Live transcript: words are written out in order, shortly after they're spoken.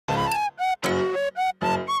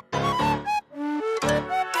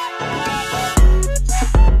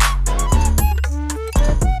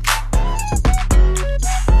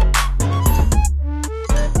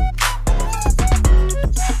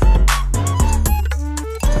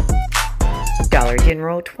Dollar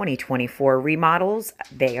General 2024 remodels.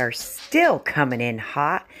 They are still coming in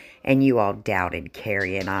hot, and you all doubted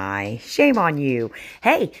Carrie and I. Shame on you.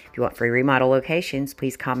 Hey, if you want free remodel locations,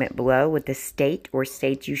 please comment below with the state or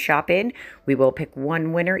states you shop in. We will pick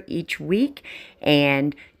one winner each week,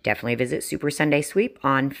 and definitely visit Super Sunday Sweep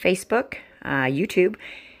on Facebook, YouTube,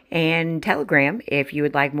 and Telegram if you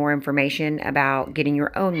would like more information about getting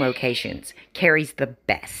your own locations. Carrie's the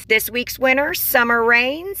best. This week's winner, Summer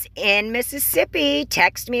Rains in Mississippi.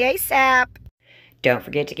 Text me ASAP. Don't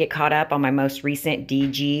forget to get caught up on my most recent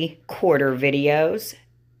DG quarter videos.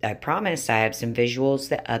 I promise I have some visuals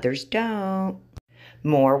that others don't.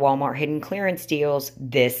 More Walmart hidden clearance deals.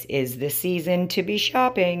 This is the season to be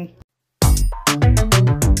shopping.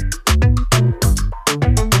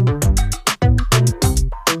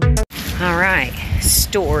 All right,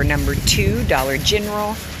 store number 2, Dollar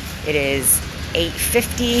General. It is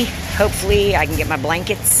 $8.50. Hopefully I can get my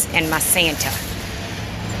blankets and my Santa.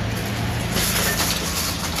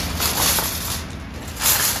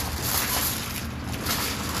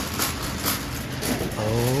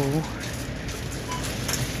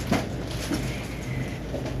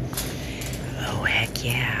 Oh, heck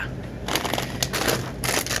yeah.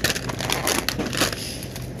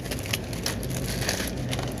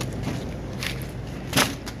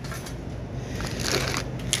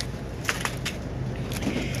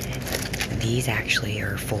 These actually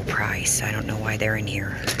are full price. I don't know why they're in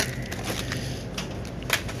here.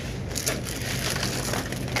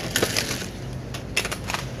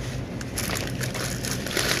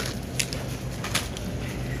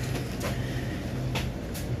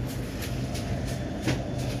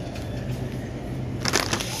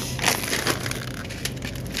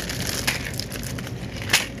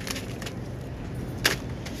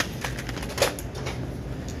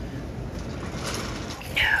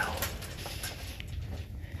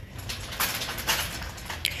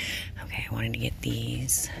 I wanted to get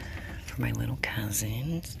these for my little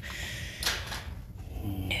cousins.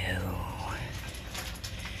 No.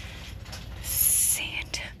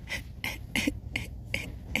 Santa.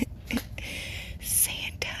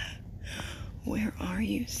 Santa. Where are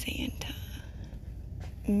you, Santa?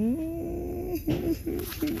 And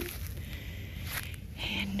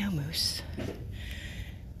no moose.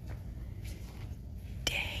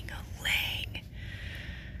 Dang-a-lang.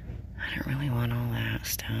 I don't really want all that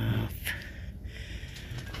stuff.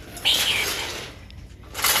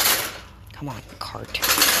 Come on, cart.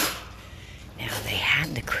 Now, they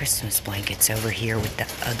had the Christmas blankets over here with the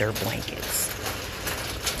other blankets.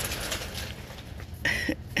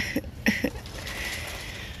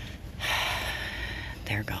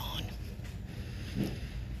 They're gone.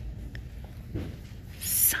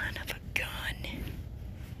 Son of a gun.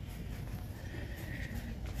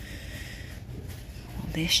 Well,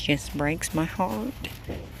 this just breaks my heart.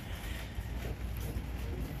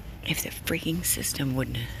 If the freaking system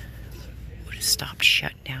wouldn't have stopped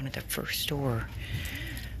shutting down at the first store,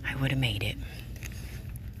 I would have made it.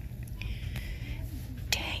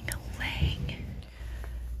 Dang-a-lang.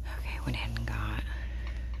 Okay, went ahead and got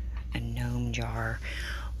a gnome jar,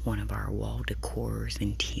 one of our wall decors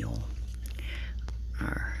in teal,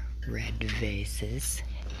 our red vases.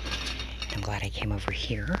 I'm glad I came over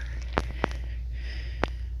here.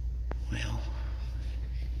 Well,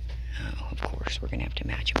 oh, of course, we're gonna have to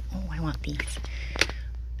match them. Oh, I want these.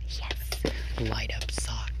 Yes. Light up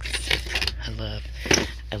socks. I love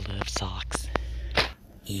socks.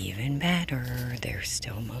 Even better, there's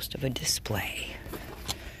still most of a display.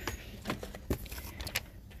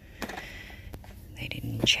 They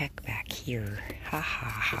didn't check back here. Ha ha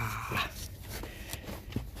ha.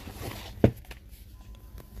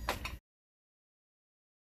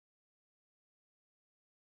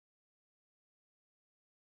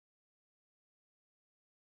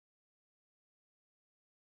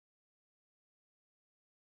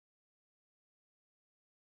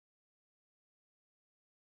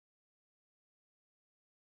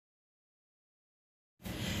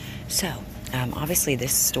 So, obviously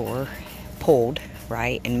this store pulled,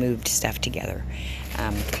 right, and moved stuff together.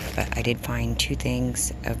 But I did find 2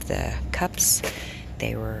 things of the cups.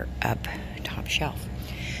 They were up top shelf.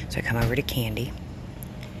 So I come over to candy.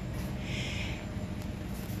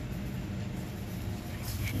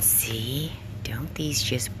 And see, don't these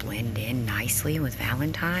just blend in nicely with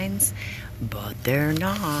Valentine's? But they're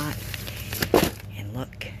not. And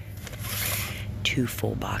look. 2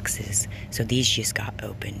 full boxes. So these just got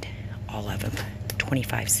opened. All of them.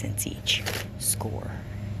 25 cents each. Score.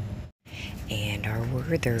 And our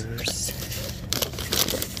Werthers.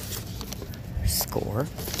 Score.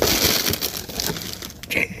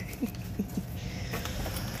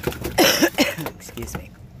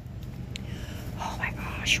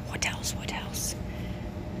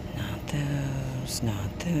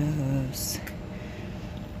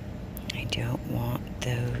 don't want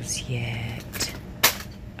those yet.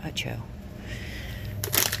 Acho.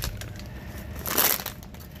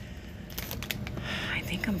 I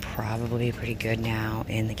think I'm probably pretty good now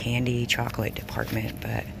in the candy chocolate department,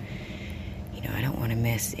 but you know, I don't want to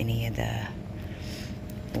miss any of the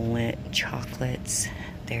Lint chocolates.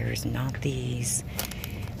 There's not these.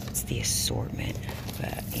 It's the assortment,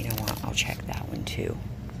 but you know what? I'll check that one too.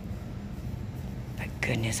 But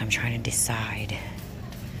goodness, I'm trying to decide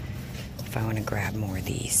if I want to grab more of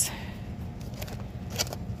these.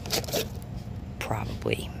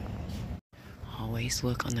 Probably. Always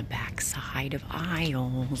look on the back side of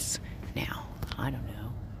aisles. Now, I don't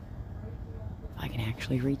know if I can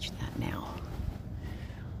actually reach that now.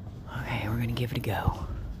 Okay, we're gonna give it a go.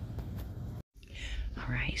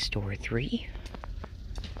 Alright, store 3.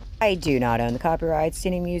 I do not own the copyrights to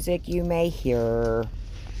any music you may hear.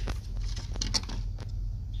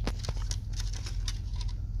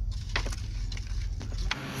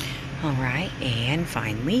 Alright, and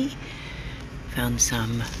finally, found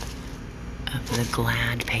some of the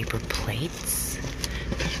Glad paper plates.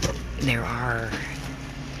 There are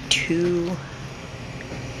 2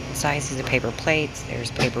 sizes of paper plates.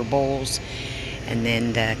 There's paper bowls, and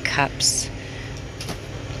then the cups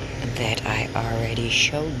that I already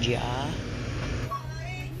showed ya.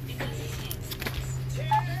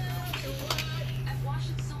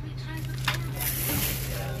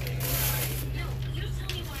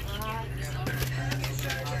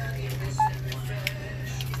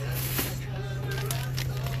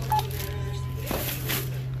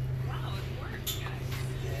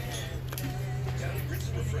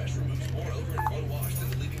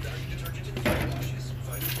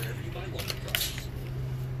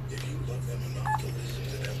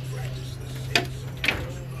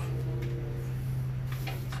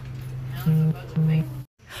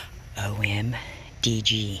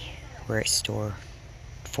 OMDG. We're at store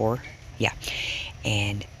 4. Yeah.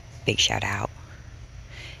 And big shout out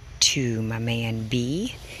to my man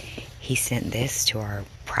B. He sent this to our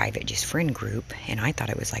private just friend group, and I thought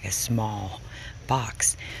it was like a small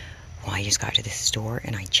box. Well, I just got to the store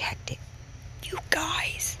and I checked it. You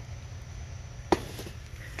guys,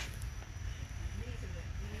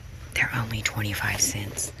 they're only 25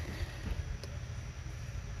 cents.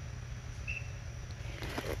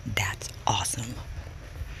 That's awesome.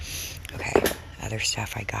 Okay, other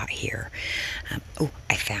stuff I got here. Oh,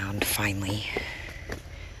 I found finally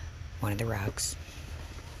one of the rugs.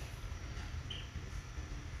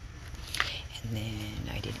 And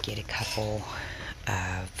then I did get a couple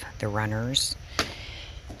of the runners, a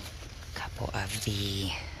couple of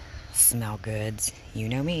the smell goods, you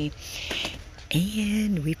know me,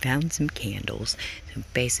 and we found some candles. So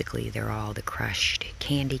basically they're all the crushed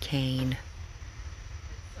candy cane,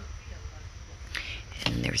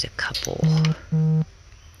 and there's a couple. Oh,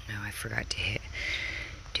 I forgot to hit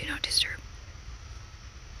do not disturb.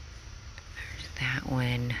 There's that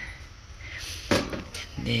one, and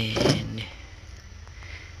then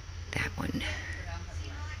that one.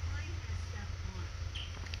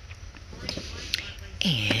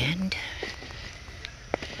 And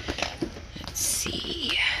let's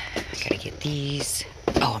see, I gotta get these.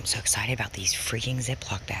 Oh, I'm so excited about these freaking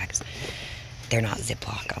Ziploc bags. They're not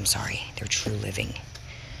Ziploc, I'm sorry. They're True Living.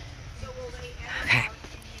 Okay.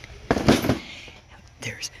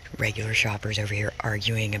 There's regular shoppers over here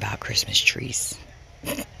arguing about Christmas trees.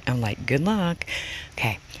 I'm like, good luck.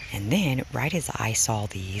 Okay, and then right as I saw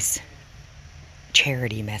these,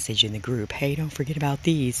 charity message in the group, hey, don't forget about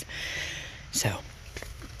these. So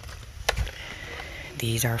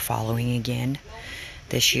these are following again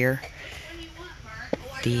this year.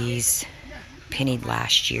 These pennied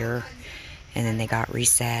last year, and then they got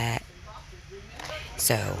reset.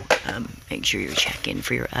 So make sure you're checking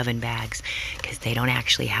for your oven bags, because they don't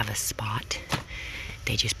actually have a spot.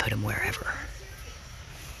 They just put them wherever.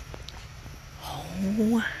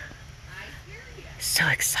 Oh, so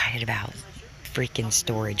excited about freaking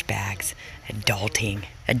storage bags. Adulting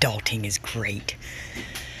is great.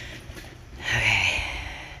 Okay,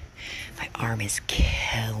 my arm is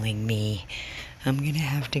killing me. I'm gonna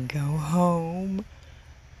have to go home.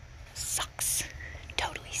 Sucks,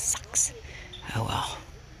 totally sucks. Oh well,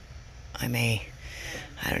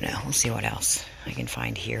 I don't know, we'll see what else I can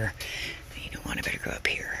find here. You know what, I better go up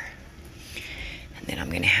here. And then I'm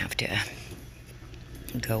gonna have to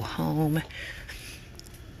go home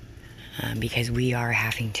because we are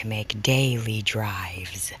having to make daily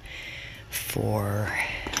drives for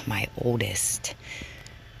my oldest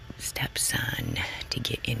stepson to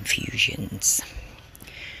get infusions.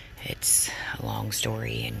 It's a long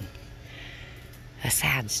story and a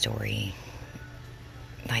sad story.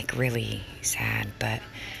 like really sad, but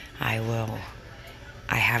I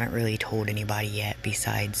haven't really told anybody yet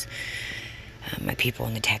besides my people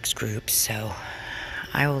in the text groups, so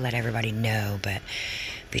I will let everybody know. But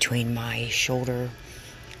between my shoulder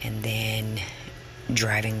and then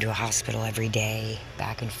driving to a hospital every day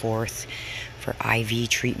back and forth for IV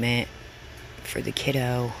treatment for the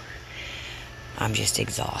kiddo, I'm just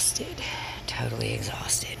exhausted, totally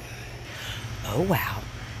exhausted. Oh wow,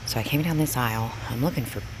 so I came down this aisle. I'm looking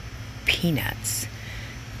for peanuts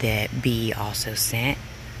that B also sent,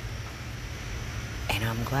 and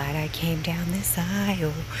I'm glad I came down this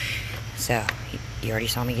aisle. So you already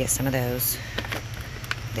saw me get some of those.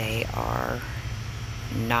 They are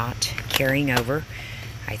not carrying over.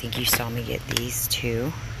 I think you saw me get these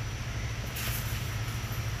too.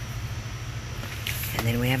 And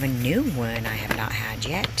then we have a new one I have not had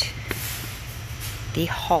yet. The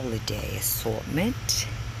holiday assortment.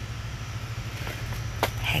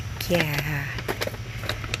 Heck yeah.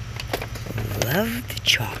 Love the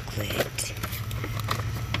chocolate.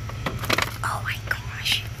 Oh my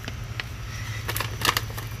gosh.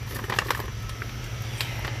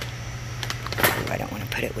 Ooh, I don't want to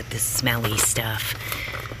put it with the smelly stuff.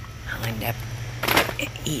 I'll end up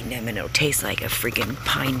eating them and it'll taste like a freaking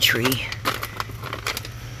pine tree.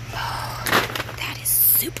 Oh, that is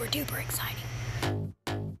super duper exciting.